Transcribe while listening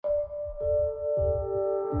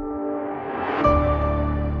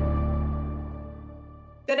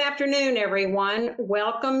Good afternoon, everyone.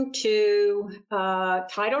 Welcome to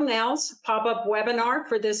Title Now's pop-up webinar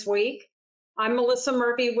for this week. I'm Melissa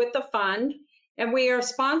Murphy with the fund, and we are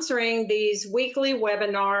sponsoring these weekly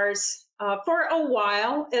webinars for a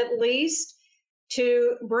while at least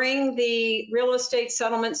to bring the real estate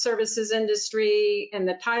settlement services industry and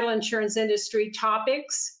the title insurance industry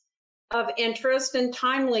topics of interest and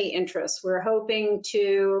timely interest. We're hoping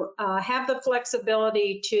to have the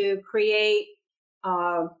flexibility to create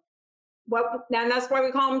and that's why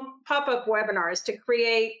we call them pop-up webinars, to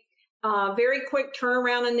create very quick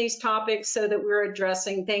turnaround in these topics so that we're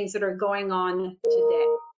addressing things that are going on today.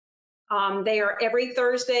 They are every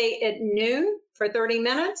Thursday at noon for 30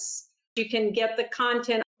 minutes. You can get the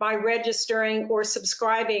content by registering or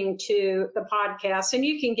subscribing to the podcast, and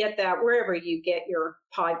you can get that wherever you get your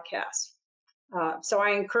podcast. So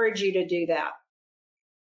I encourage you to do that.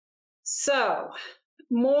 So,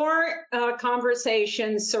 more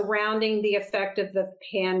conversations surrounding the effect of the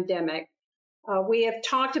pandemic. We have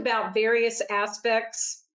talked about various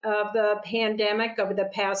aspects of the pandemic over the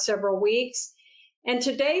past several weeks, and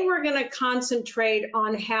today we're going to concentrate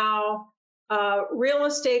on how real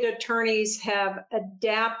estate attorneys have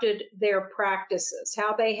adapted their practices,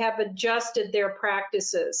 how they have adjusted their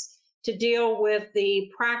practices to deal with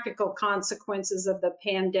the practical consequences of the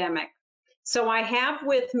pandemic. So I have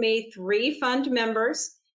with me 3 fund members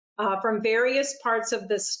from various parts of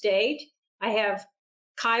the state. I have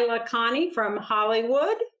Kyla Connie from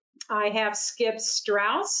Hollywood. I have Skip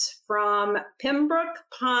Strauss from Pembroke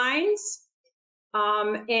Pines.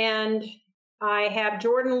 And I have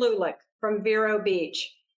Jordan Lulich from Vero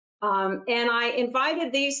Beach. And I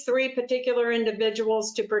invited these 3 particular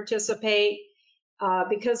individuals to participate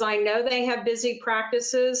because I know they have busy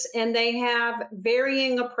practices and they have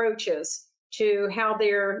varying approaches to how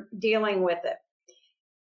they're dealing with it.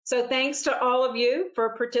 So thanks to all of you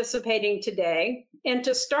for participating today. And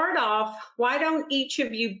to start off, why don't each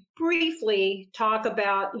of you briefly talk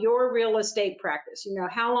about your real estate practice? You know,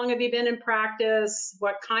 how long have you been in practice?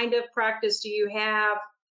 What kind of practice do you have?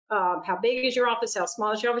 How big is your office? How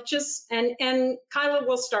small is your office? And Kyla,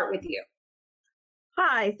 we'll start with you.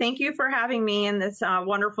 Hi, thank you for having me in this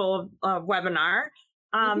wonderful webinar.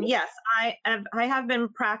 Yes, I have been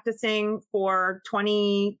practicing for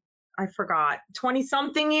 20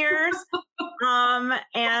 something years.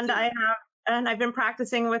 And I've been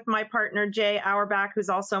practicing with my partner, Jay Auerbach, who's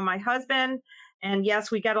also my husband. And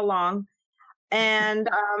yes, we get along. And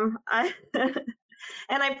I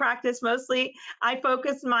practice mostly, I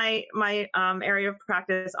focus my area of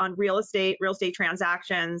practice on real estate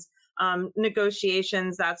transactions,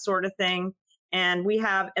 negotiations, that sort of thing. And we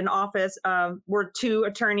have an office, we're 2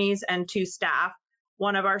 attorneys and 2 staff.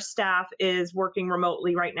 One of our staff is working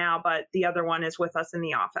remotely right now, but the other one is with us in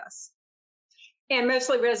the office. And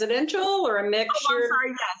mostly residential or a mixture? Oh, I'm sorry,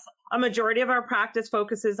 yes. A majority of our practice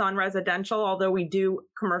focuses on residential, although we do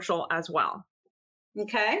commercial as well.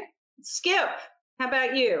 Okay. Skip, how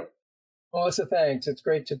about you? Melissa, thanks. It's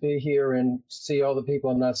great to be here and see all the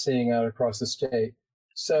people I'm not seeing out across the state.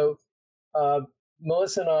 So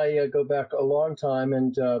Melissa and I go back a long time,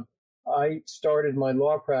 and I started my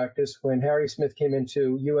law practice when Harry Smith came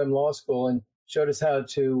into UM Law School and showed us how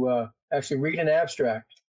to actually read an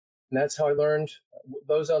abstract. And that's how I learned.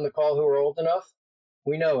 Those on the call who are old enough,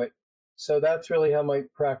 we know it. So that's really how my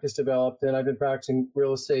practice developed, and I've been practicing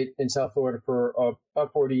real estate in South Florida for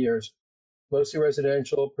about 40 years. Mostly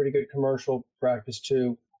residential, pretty good commercial practice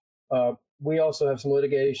too. We also have some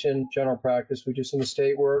litigation, general practice. We do some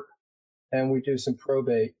estate work, and we do some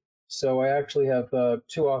probate. So I actually have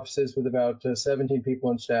 2 offices with about 17 people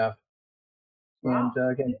on staff. Wow.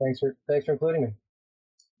 And again, thanks for including me.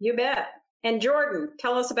 You bet. And Jordan,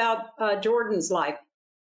 tell us about Jordan's life.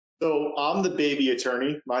 So I'm the baby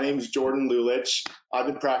attorney. My name is Jordan Lulich. I've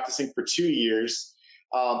been practicing for 2 years.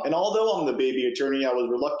 And although I'm the baby attorney, I was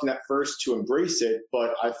reluctant at first to embrace it,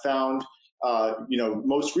 but I found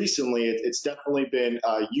most recently, it's definitely been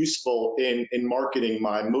useful in marketing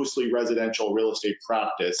my mostly residential real estate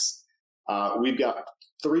practice. We've got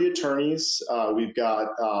 3 attorneys. We've got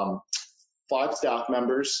 5 staff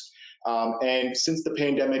members. And since the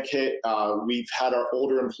pandemic hit, we've had our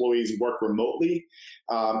older employees work remotely.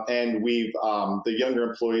 And the younger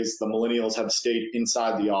employees, the millennials, have stayed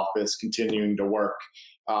inside the office continuing to work.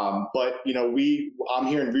 But I'm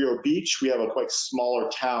here in Vero Beach. We have a quite smaller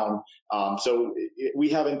town, so we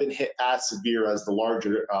haven't been hit as severe as the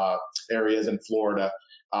larger areas in Florida.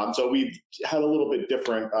 So we've had a little bit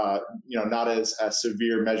different, not as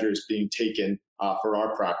severe measures being taken for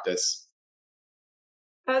our practice.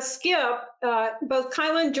 Skip, both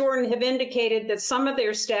Kyla and Jordan have indicated that some of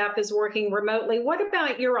their staff is working remotely. What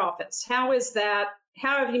about your office? How is that?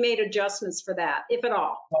 How have you made adjustments for that, if at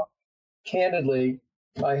all? Candidly,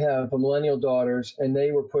 I have millennial daughters, and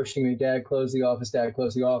they were pushing me, Dad, close the office, Dad,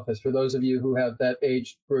 close the office. For those of you who have that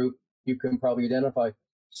age group, you can probably identify.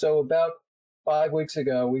 So about 5 weeks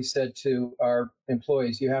ago, we said to our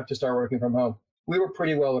employees, you have to start working from home. We were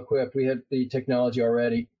pretty well equipped. We had the technology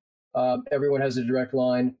already. Everyone has a direct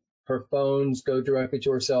line. Her phones go directly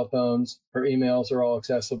to her cell phones. Her emails are all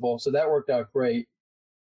accessible. So that worked out great.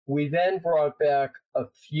 We then brought back a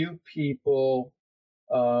few people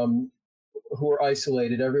who are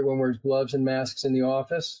isolated. Everyone wears gloves and masks in the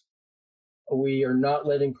office. We are not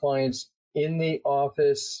letting clients in the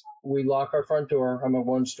office. We lock our front door. I'm a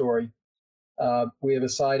one-story. We have a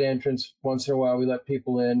side entrance. Once in a while, we let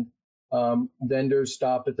people in. Vendors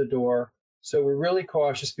stop at the door. So we're really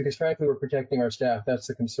cautious because, frankly, we're protecting our staff. That's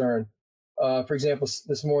the concern. For example,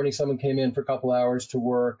 this morning, someone came in for a couple hours to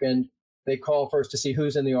work, and they call first to see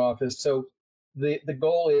who's in the office. So the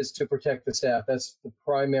goal is to protect the staff. That's the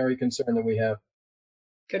primary concern that we have.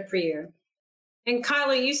 Good for you. And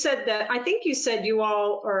Kyla, you said that, I think you said you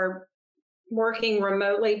all are working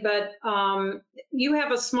remotely, but you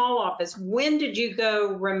have a small office. When did you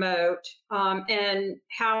go remote, and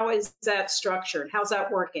how is that structured? How's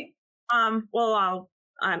that working? Well,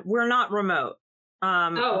 we're not remote.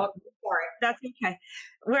 Sorry. That's okay.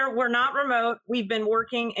 We're not remote. We've been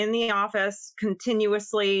working in the office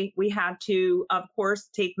continuously. We had to, of course,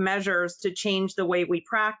 take measures to change the way we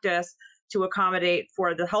practice to accommodate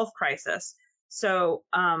for the health crisis. So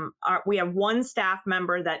we have one staff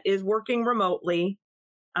member that is working remotely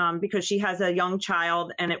because she has a young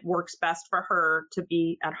child and it works best for her to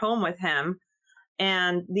be at home with him.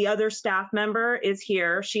 And the other staff member is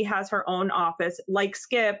here. She has her own office. Like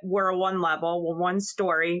Skip, we're a one level, we're one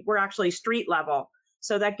story. We're actually street level.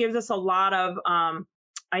 So that gives us a lot of,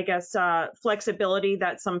 flexibility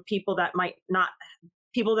that some people that might not,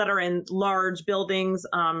 people that are in large buildings,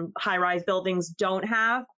 high-rise buildings don't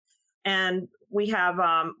have. And we have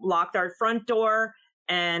locked our front door,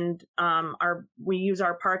 and we use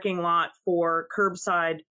our parking lot for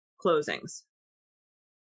curbside closings.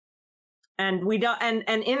 And we don't,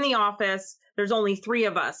 and in the office, there's only 3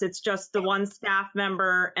 of us. It's just the one staff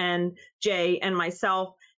member and Jay and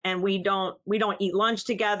myself. And we don't eat lunch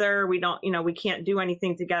together. We don't, we can't do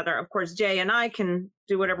anything together. Of course, Jay and I can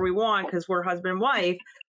do whatever we want because we're husband and wife,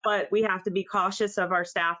 but we have to be cautious of our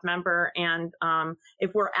staff member. And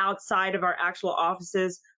if we're outside of our actual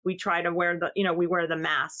offices, we try to wear we wear the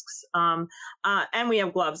masks. And we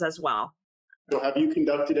have gloves as well. So have you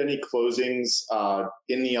conducted any closings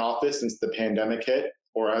in the office since the pandemic hit,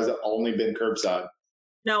 or has it only been curbside?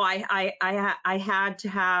 No, I had to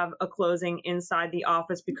have a closing inside the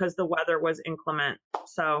office because the weather was inclement.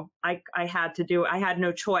 So I had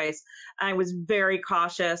no choice. I was very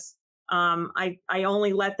cautious. I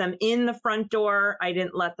only let them in the front door. I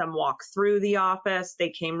didn't let them walk through the office.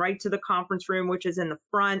 They came right to the conference room, which is in the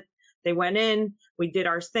front. They went in, we did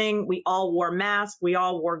our thing. We all wore masks. We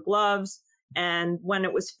all wore gloves. And when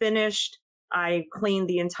it was finished, I cleaned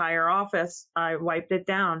the entire office. I wiped it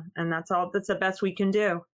down, and that's the best we can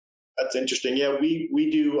do. That's interesting. Yeah, we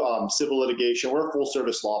do civil litigation. We're a full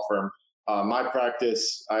service law firm. My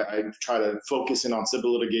practice, I try to focus in on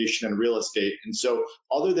civil litigation and real estate. And so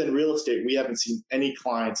other than real estate, we haven't seen any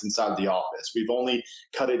clients inside the office. We've only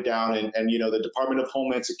cut it down. And the Department of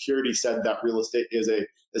Homeland Security said that real estate is a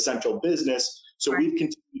essential business. So we've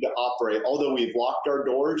continued to operate. Although we've locked our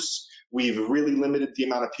doors, we've really limited the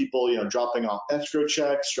amount of people, dropping off escrow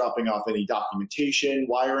checks, dropping off any documentation,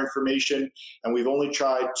 wire information, and we've only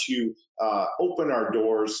tried to open our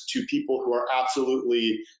doors to people who are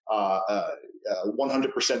absolutely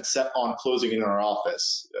 100% set on closing in our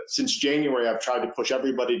office. Since January, I've tried to push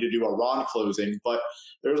everybody to do a RON closing, but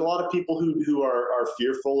there's a lot of people who are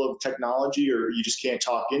fearful of technology, or you just can't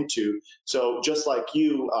talk into. So just like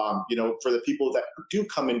you, for the people that do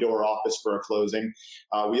come into our office for a closing,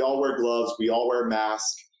 we all wear gloves, we all wear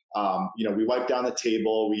masks. We wipe down the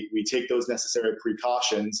table, we take those necessary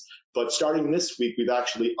precautions. But starting this week, we've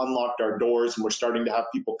actually unlocked our doors, and we're starting to have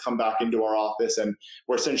people come back into our office, and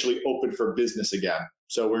we're essentially open for business again.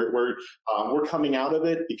 So we're coming out of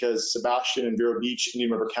it because Sebastian and Vero Beach,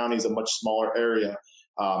 Indian River County, is a much smaller area.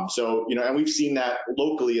 And we've seen that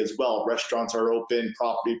locally as well. Restaurants are open,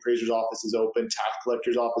 property appraiser's office is open, tax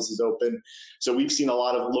collector's office is open. So we've seen a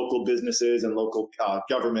lot of local businesses and local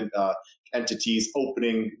government entities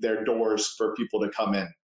opening their doors for people to come in.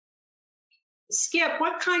 Skip,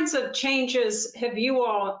 what kinds of changes have you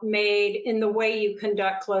all made in the way you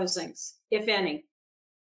conduct closings, if any?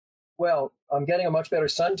 Well, I'm getting a much better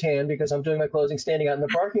suntan because I'm doing my closing standing out in the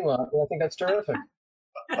parking lot, and I think that's terrific.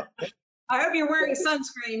 I hope you're wearing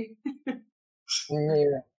sunscreen.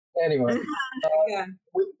 Yeah. Anyway, Yeah.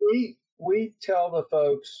 we tell the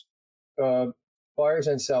folks, buyers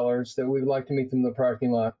and sellers, that we'd like to meet them in the parking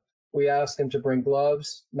lot. We ask them to bring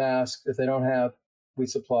gloves, masks. If they don't have, we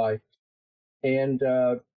supply. And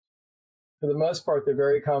for the most part, they're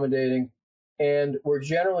very accommodating. And we're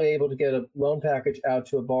generally able to get a loan package out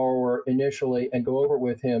to a borrower initially and go over it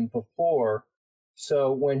with him before.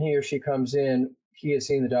 So when he or she comes in, he has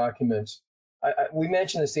seen the documents. We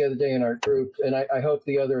mentioned this the other day in our group, and I hope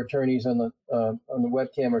the other attorneys on the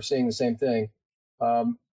webcam are seeing the same thing.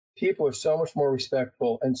 People are so much more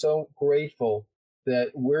respectful and so grateful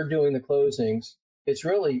that we're doing the closings. It's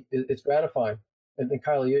gratifying. I think,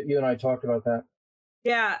 Kylie, you and I talked about that.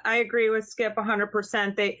 Yeah, I agree with Skip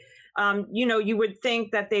 100%. They, you would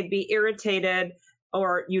think that they'd be irritated,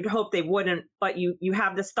 or you'd hope they wouldn't, but you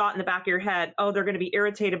have this thought in the back of your head, oh, they're going to be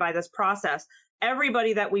irritated by this process.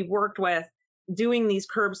 Everybody that we've worked with doing these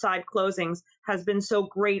curbside closings has been so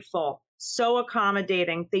grateful, so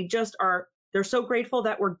accommodating. They're so grateful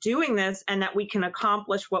that we're doing this and that we can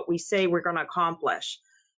accomplish what we say we're going to accomplish.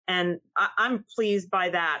 And I'm pleased by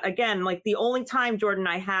that. Again, like the only time, Jordan,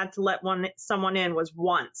 I had to let someone in was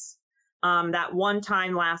once, that one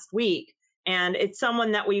time last week. And it's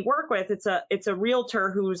someone that we work with. It's a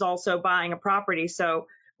realtor who's also buying a property. So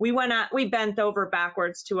we bent over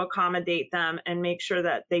backwards to accommodate them and make sure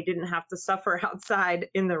that they didn't have to suffer outside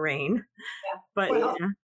in the rain. Yeah. But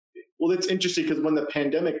Well, it's interesting because when the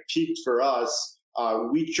pandemic peaked for us,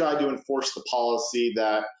 we tried to enforce the policy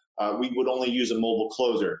that we would only use a mobile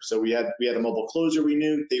closer. So we had a mobile closer. We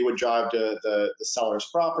knew they would drive to the seller's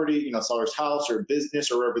property, seller's house or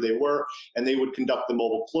business or wherever they were, and they would conduct the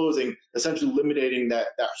mobile closing, essentially eliminating that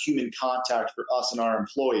human contact for us and our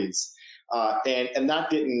employees. And that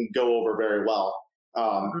didn't go over very well.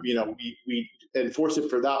 We enforced it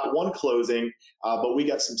for that one closing, but we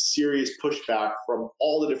got some serious pushback from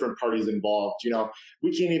all the different parties involved.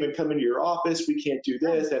 We can't even come into your office. We can't do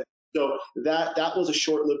this. And so that was a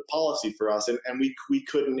short-lived policy for us, and we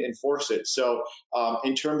couldn't enforce it. So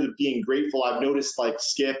in terms of being grateful, I've noticed, like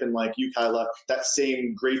Skip and like you, Kyla, that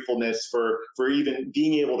same gratefulness for even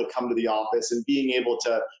being able to come to the office and being able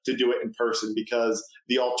to do it in person, because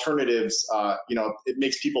the alternatives, it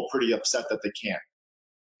makes people pretty upset that they can't.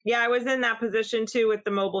 Yeah, I was in that position too with the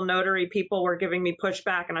mobile notary. People were giving me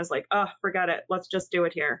pushback and I was like, oh, forget it. Let's just do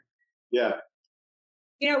it here. Yeah.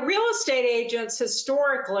 Real estate agents,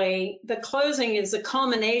 historically, the closing is a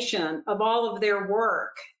culmination of all of their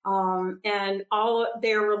work and all of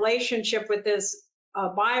their relationship with this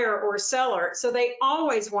buyer or seller. So they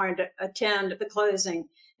always wanted to attend the closing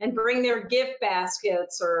and bring their gift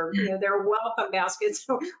baskets or their welcome baskets,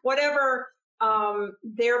 whatever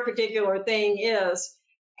their particular thing is.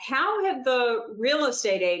 How have the real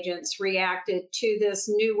estate agents reacted to this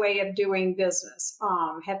new way of doing business?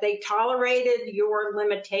 Have they tolerated your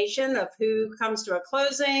limitation of who comes to a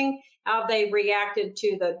closing? How have they reacted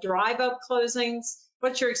to the drive-up closings?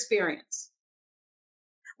 What's your experience?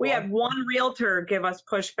 We had one realtor give us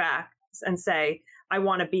pushback and say, I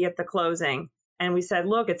want to be at the closing. And we said,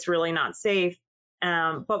 look, it's really not safe.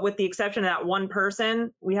 But with the exception of that one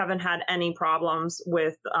person, we haven't had any problems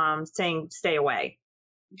with saying stay away.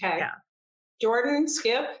 Okay. Yeah. Jordan,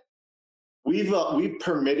 Skip? We've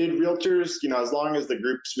permitted realtors, as long as the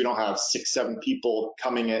groups, we don't have 6-7 people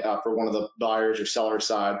coming in for one of the buyers or seller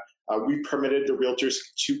side. We've permitted the realtors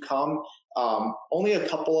to come. Only a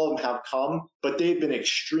couple of them have come, but they've been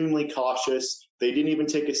extremely cautious. They didn't even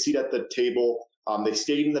take a seat at the table. They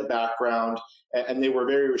stayed in the background, and they were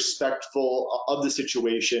very respectful of the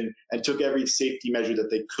situation and took every safety measure that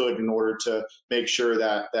they could in order to make sure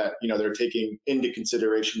that they're taking into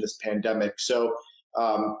consideration this pandemic. So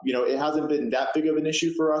it hasn't been that big of an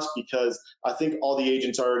issue for us because I think all the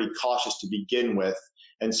agents are already cautious to begin with,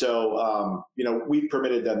 and so we've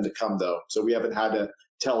permitted them to come though, so we haven't had to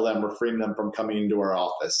tell them, refrain them from coming into our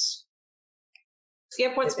office.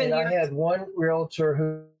 Skip, what's been I had one realtor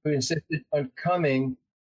who insisted on coming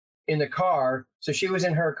in the car. So she was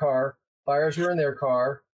in her car, buyers were in their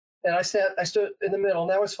car, and I stood in the middle,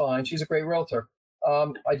 and that was fine. She's a great realtor.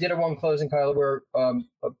 I did a one closing, Kyla, where a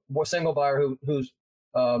single buyer who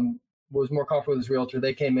was more comfortable with his realtor,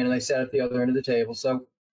 they came in and they sat at the other end of the table. So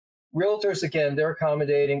realtors, again, they're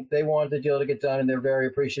accommodating. They wanted the deal to get done, and they're very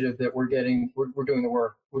appreciative that we're doing the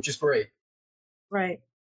work, which is great. Right.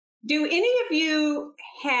 Do any of you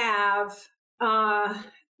have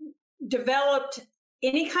developed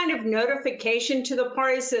any kind of notification to the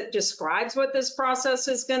parties that describes what this process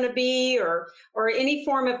is going to be, or any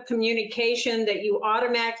form of communication that you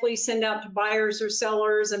automatically send out to buyers or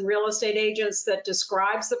sellers and real estate agents that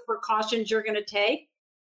describes the precautions you're going to take?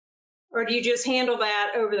 Or do you just handle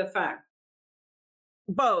that over the phone?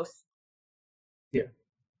 Both. Yeah.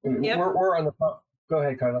 Yep. We're on the phone. Go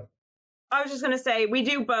ahead, Carla. I was just going to say, we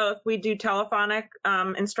do both. We do telephonic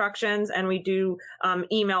instructions, and we do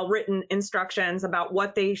email written instructions about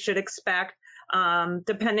what they should expect,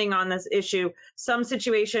 depending on this issue. Some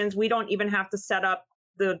situations, we don't even have to set up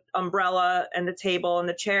the umbrella and the table and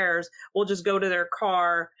the chairs. We'll just go to their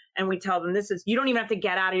car and we tell them you don't even have to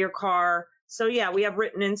get out of your car. So yeah, we have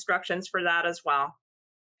written instructions for that as well.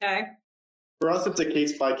 Okay. For us, it's a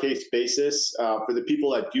case-by-case basis. For the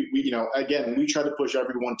people that do, again, we try to push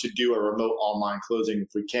everyone to do a remote online closing if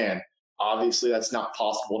we can. Obviously, that's not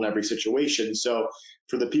possible in every situation. So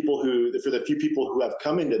for the few people who have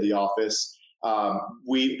come into the office,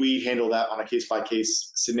 we handle that on a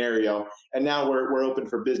case-by-case scenario. And now we're open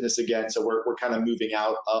for business again, so we're kind of moving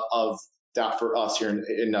out of that for us here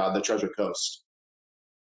in the Treasure Coast.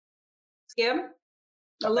 Skip?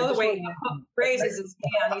 I love the way he raises his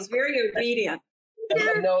hand. He's very obedient.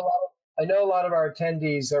 I know a lot of our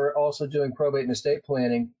attendees are also doing probate and estate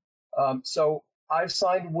planning. So I've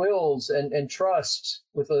signed wills and trusts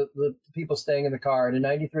with the people staying in the car, and a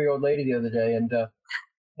 93-year-old lady the other day. And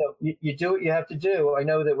you do what you have to do. I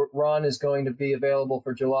know that Ron is going to be available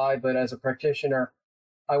for July, but as a practitioner,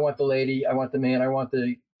 I want the lady, I want the man, I want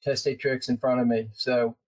the testatrix in front of me.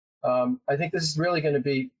 So I think this is really going to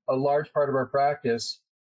be a large part of our practice.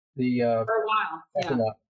 For a while. Yeah.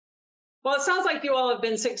 Well, it sounds like you all have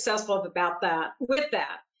been successful with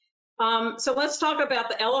that. So let's talk about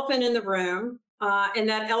the elephant in the room, and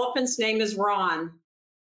that elephant's name is Ron.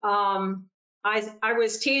 I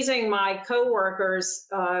was teasing my coworkers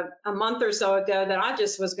a month or so ago that I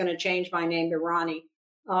just was going to change my name to Ronnie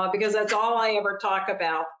because that's all I ever talk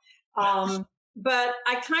about. But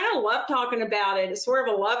I kind of love talking about it. It's sort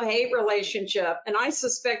of a love-hate relationship. And I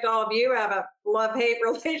suspect all of you have a love-hate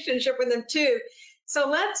relationship with him too. So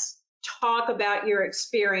let's talk about your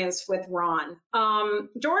experience with Ron.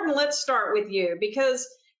 Jordan, let's start with you, because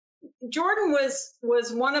Jordan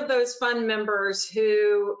was one of those fund members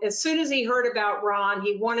who, as soon as he heard about Ron,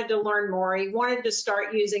 he wanted to learn more. He wanted to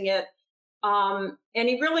start using it. And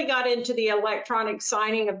he really got into the electronic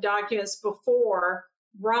signing of documents before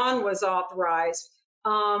Ron was authorized.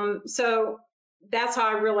 So that's how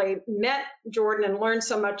I really met Jordan and learned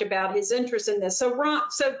so much about his interest in this. So Jordan,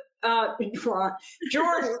 talk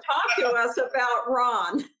to us about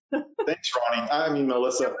Ron. Thanks, Ronnie. I mean,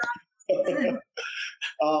 Melissa.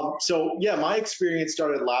 So yeah, my experience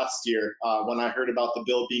started last year when I heard about the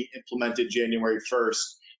bill being implemented January 1st.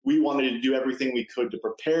 We wanted to do everything we could to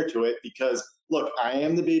prepare to it because, look, I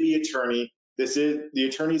am the baby attorney. The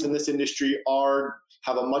attorneys in this industry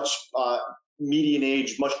have a much median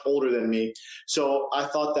age, much older than me. So I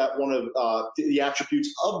thought that one of the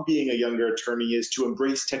attributes of being a younger attorney is to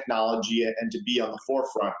embrace technology and to be on the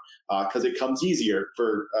forefront because it comes easier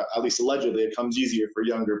for, at least allegedly, it comes easier for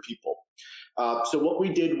younger people. So what we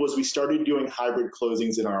did was we started doing hybrid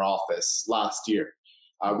closings in our office last year.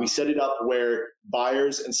 We set it up where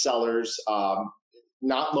buyers and sellers,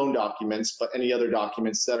 not loan documents, but any other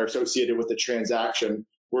documents that are associated with the transaction,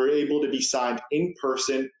 were able to be signed in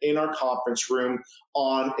person in our conference room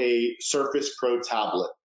on a Surface Pro tablet.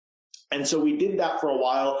 And so we did that for a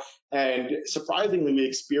while, and surprisingly, we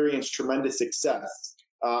experienced tremendous success.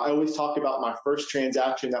 I always talk about my first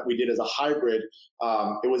transaction that we did as a hybrid.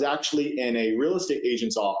 It was actually in a real estate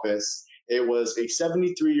agent's office. It was a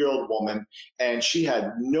 73-year-old woman, and she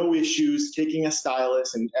had no issues taking a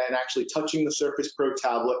stylus and actually touching the Surface Pro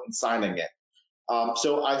tablet and signing it.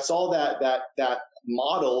 So I saw that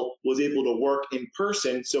model was able to work in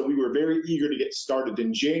person, so we were very eager to get started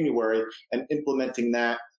in January and implementing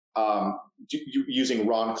that using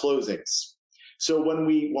Ron closings. So when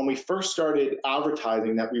we first started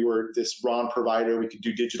advertising that we were this Ron provider, we could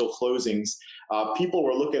do digital closings, people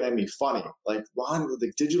were looking at me funny, like, Ron,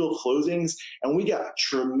 the digital closings? And we got a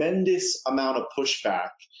tremendous amount of pushback.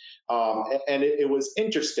 And it was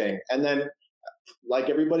interesting. And then, like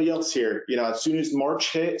everybody else here, as soon as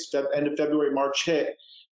March hit, end of February, March hit,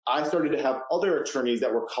 I started to have other attorneys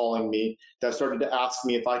that were calling me that started to ask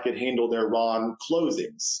me if I could handle their Ron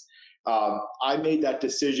closings. I made that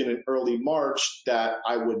decision in early March that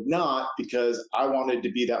I would not, because I wanted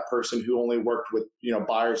to be that person who only worked with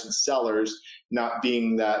buyers and sellers, not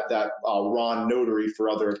being that Ron notary for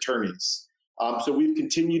other attorneys. So we've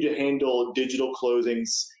continued to handle digital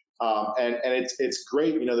closings And it's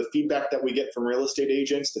great. The feedback that we get from real estate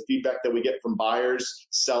agents, the feedback that we get from buyers,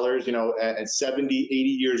 sellers, at 70, 80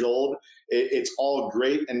 years old, it's all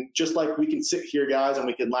great. And just like we can sit here, guys, and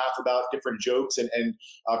we can laugh about different jokes and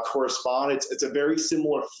correspond, it's a very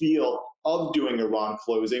similar feel of doing a Ron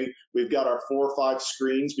closing. We've got our 4 or 5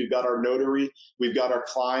 screens, we've got our notary, we've got our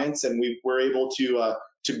clients, and we're able to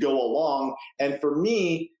go along. And for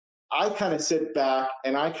me, I kind of sit back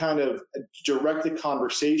and I kind of direct the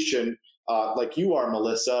conversation like you are,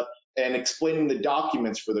 Melissa, and explaining the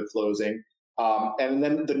documents for the closing. And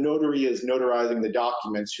then the notary is notarizing the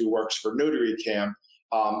documents who works for Notary Cam.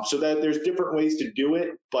 So that there's different ways to do it,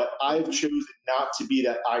 but I've chosen not to be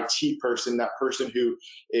that IT person, that person who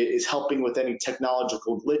is helping with any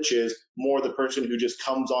technological glitches, more the person who just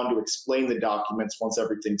comes on to explain the documents once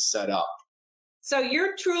everything's set up. So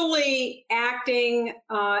you're truly acting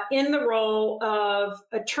in the role of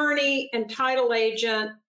attorney and title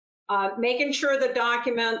agent, making sure the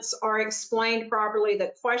documents are explained properly,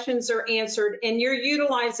 the questions are answered, and you're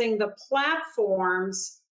utilizing the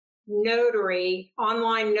platform's notary,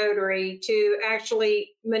 online notary, to actually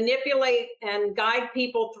manipulate and guide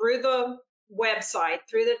people through the website,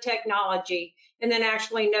 through the technology, and then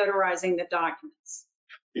actually notarizing the documents.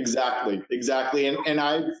 Exactly. And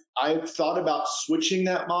I've thought about switching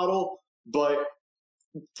that model, but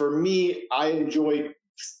for me, I enjoy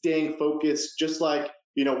staying focused, just like,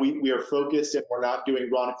 we are focused and we're not doing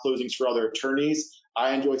Ron closings for other attorneys.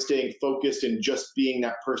 I enjoy staying focused and just being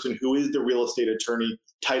that person who is the real estate attorney,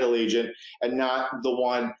 title agent, and not the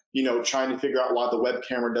one, trying to figure out why the web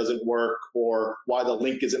camera doesn't work or why the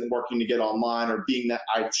link isn't working to get online, or being that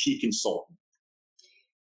IT consultant.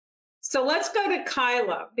 So let's go to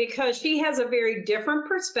Kyla, because she has a very different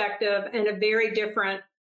perspective and a very different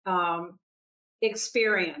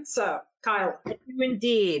experience. So Kyla.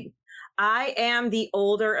 Indeed. I am the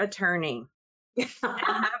older attorney. I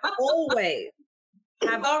have always.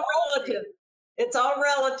 It's all relative. It's all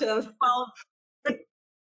relative. Well,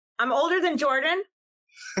 I'm older than Jordan.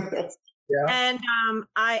 Yeah. And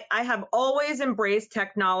I have always embraced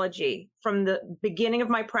technology from the beginning of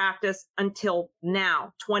my practice until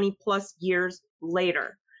now, 20 plus years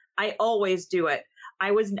later. I always do it.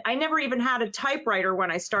 I never even had a typewriter when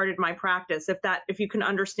I started my practice, if you can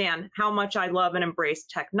understand how much I love and embrace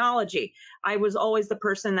technology. I was always the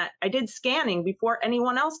person that I did scanning before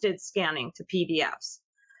anyone else did scanning to PDFs.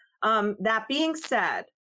 That being said,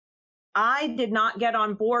 I did not get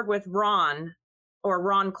on board with Ron or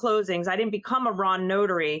Ron closings. I didn't become a Ron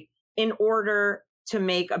notary in order to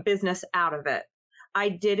make a business out of it. I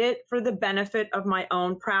did it for the benefit of my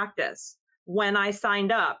own practice. When I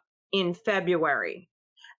signed up in February,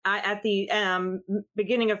 at the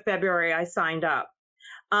beginning of February, I signed up.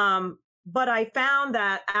 But I found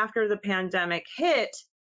that after the pandemic hit,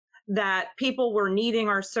 that people were needing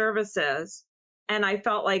our services. And I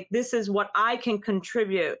felt like this is what I can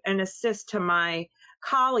contribute and assist to my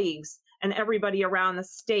colleagues and everybody around the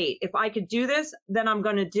state. If I could do this, then I'm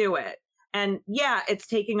going to do it. And yeah, it's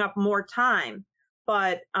taking up more time,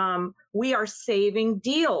 but we are saving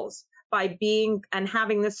deals by being and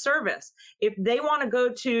having this service. If they want to go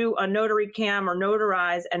to a Notary Cam or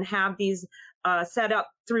notarize and have these set up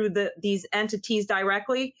through these entities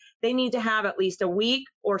directly, they need to have at least a week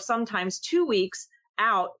or sometimes 2 weeks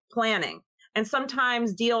out planning. And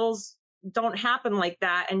sometimes deals don't happen like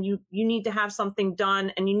that, and you need to have something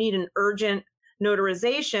done, and you need an urgent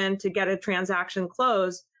notarization to get a transaction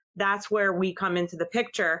closed. That's where we come into the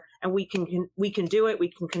picture, and we can do it,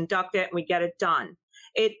 we can conduct it, and we get it done.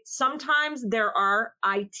 Sometimes there are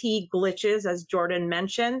IT glitches, as Jordan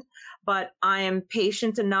mentioned, but I am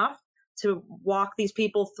patient enough to walk these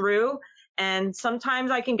people through, and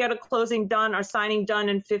sometimes I can get a closing done or signing done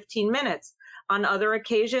in 15 minutes. On other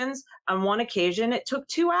occasions, on one occasion, it took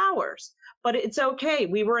 2 hours, but it's okay.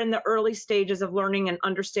 We were in the early stages of learning and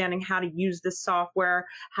understanding how to use this software,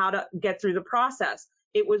 how to get through the process.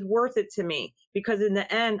 It was worth it to me because in the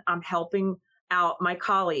end, I'm helping out my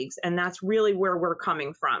colleagues, and that's really where we're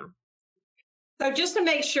coming from. So just to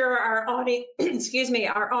make sure our audience,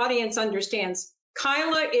 our audience understands,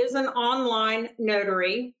 Kyla is an online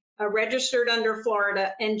notary, registered under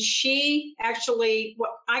Florida, and she actually,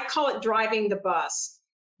 I call it driving the bus.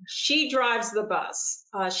 She drives the bus.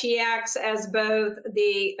 She acts as both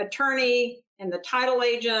the attorney and the title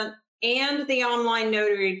agent and the online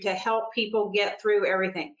notary to help people get through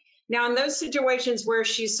everything. Now, in those situations where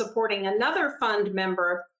she's supporting another fund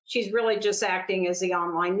member, she's really just acting as the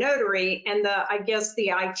online notary and the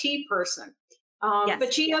IT person. Yes.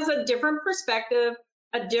 But she has a different perspective,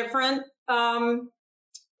 a different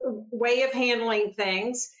way of handling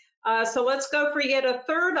things. So let's go for yet a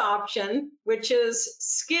third option, which is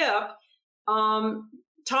Skip.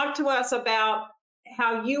 Talk to us about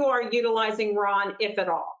how you are utilizing Ron, if at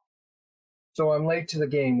all. So I'm late to the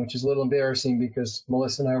game, which is a little embarrassing because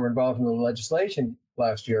Melissa and I were involved in the legislation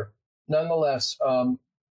last year. Nonetheless,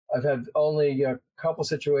 I've had only a couple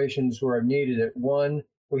situations where I've needed it. One,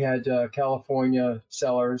 we had California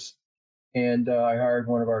sellers, and I hired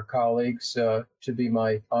one of our colleagues to be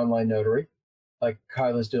my online notary, like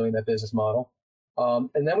Kyla's doing that business model.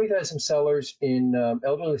 And then we've had some sellers in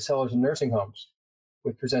elderly sellers in nursing homes,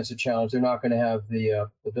 which presents a challenge. They're not going to have the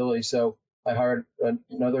ability. So I hired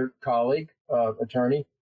another colleague, attorney,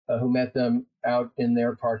 who met them out in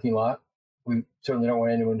their parking lot. We certainly don't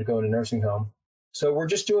want anyone to go in a nursing home. So we're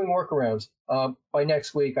just doing workarounds. By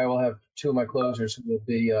next week, I will have two of my closers who will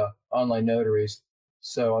be online notaries.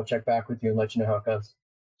 So I'll check back with you and let you know how it goes.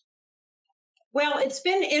 Well, it's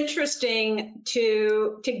been interesting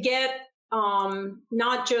to get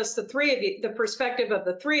not just the three of you, the perspective of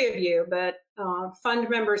the three of you, but fund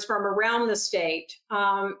members from around the state,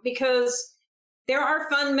 because there are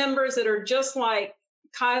fund members that are just like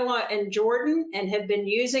Kyla and Jordan and have been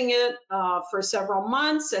using it for several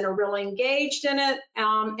months and are really engaged in it,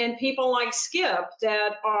 and people like Skip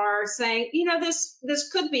that are saying, you know, this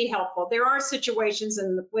could be helpful. There are situations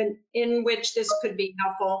in which this could be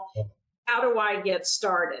helpful. How do I get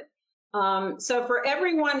started? So for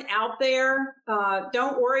everyone out there,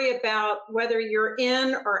 don't worry about whether you're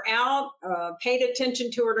in or out, paid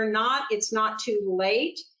attention to it or not. It's not too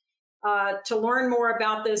late to learn more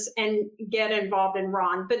about this and get involved in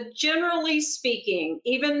Ron. But generally speaking,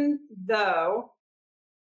 even though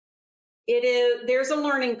there's a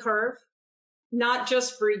learning curve, not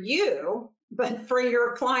just for you, but for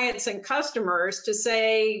your clients and customers to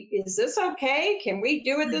say, is this okay? Can we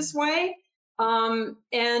do it this way?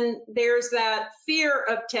 And there's that fear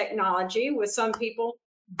of technology with some people.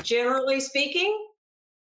 Generally speaking,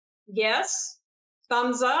 yes,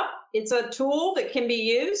 thumbs up. It's a tool that can be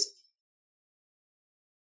used.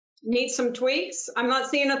 Need some tweaks. I'm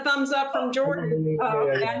not seeing a thumbs up from Jordan.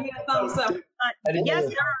 Okay, I need a thumbs up.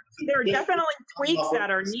 Yes, there are definitely tweaks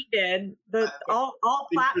that are needed. All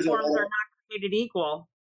platforms are not created equal.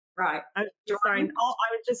 Right. I was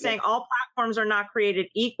just saying all platforms are not created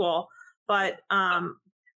equal, but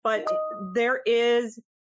there is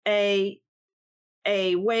a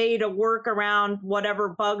way to work around whatever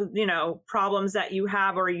bug, problems that you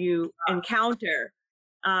have or you encounter.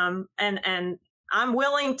 And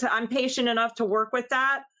I'm patient enough to work with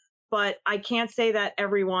that, but I can't say that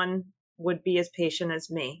everyone would be as patient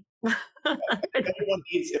as me.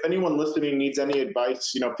 If anyone listening needs any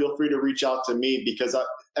advice, feel free to reach out to me, because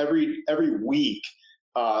every week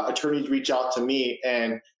attorneys reach out to me,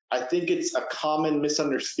 and I think it's a common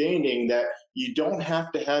misunderstanding that you don't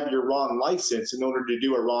have to have your Ron license in order to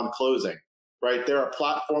do a Ron closing, right? There are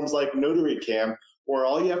platforms like NotaryCam where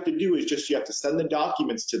all you have to do is you have to send the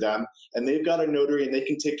documents to them, and they've got a notary and they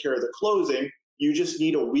can take care of the closing. You just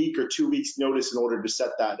need a week or 2 weeks notice in order to set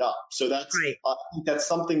that up. So that's right. I think that's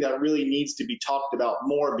something that really needs to be talked about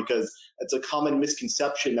more, because it's a common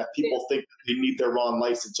misconception that people think they need their Ron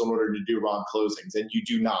license in order to do Ron closings, and you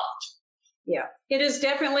do not. Yeah, it is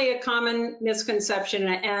definitely a common misconception,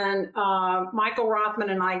 and Michael Rothman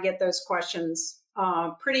and I get those questions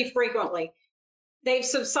pretty frequently. They've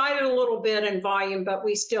subsided a little bit in volume, but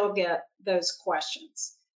we still get those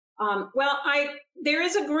questions. There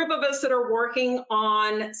is a group of us that are working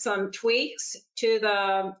on some tweaks to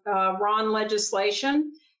the Ron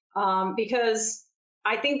legislation, because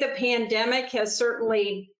I think the pandemic has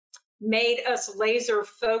certainly made us laser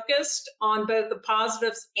focused on both the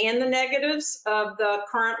positives and the negatives of the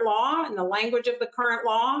current law and the language of the current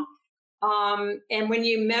law. And when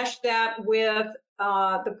you mesh that with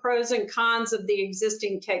the pros and cons of the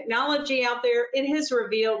existing technology out there, it has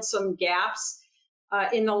revealed some gaps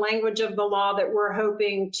in the language of the law that we're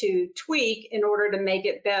hoping to tweak in order to make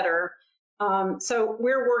it better. So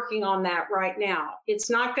we're working on that right now. It's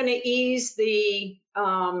not going to ease the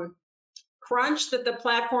crunch that the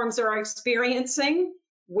platforms are experiencing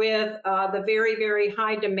with the very, very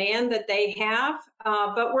high demand that they have,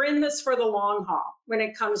 but we're in this for the long haul when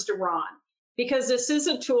it comes to Ron, because this is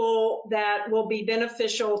a tool that will be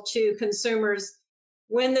beneficial to consumers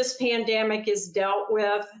when this pandemic is dealt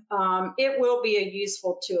with. It will be a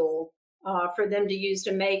useful tool for them to use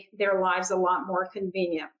to make their lives a lot more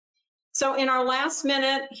convenient. So in our last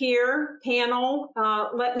minute here, panel,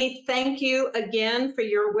 let me thank you again for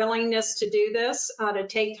your willingness to do this, to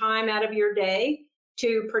take time out of your day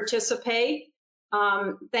to participate.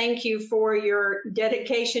 Thank you for your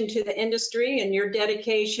dedication to the industry and your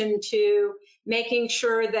dedication to making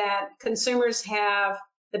sure that consumers have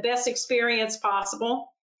the best experience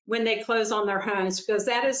possible when they close on their homes, because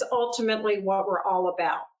that is ultimately what we're all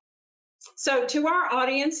about. So to our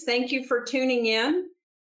audience, thank you for tuning in.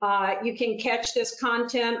 You can catch this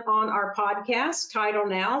content on our podcast, Title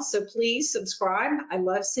Now, so please subscribe. I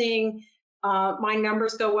love seeing my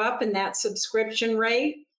numbers go up in that subscription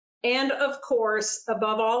rate. And of course,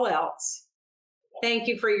 above all else, thank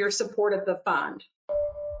you for your support of the fund.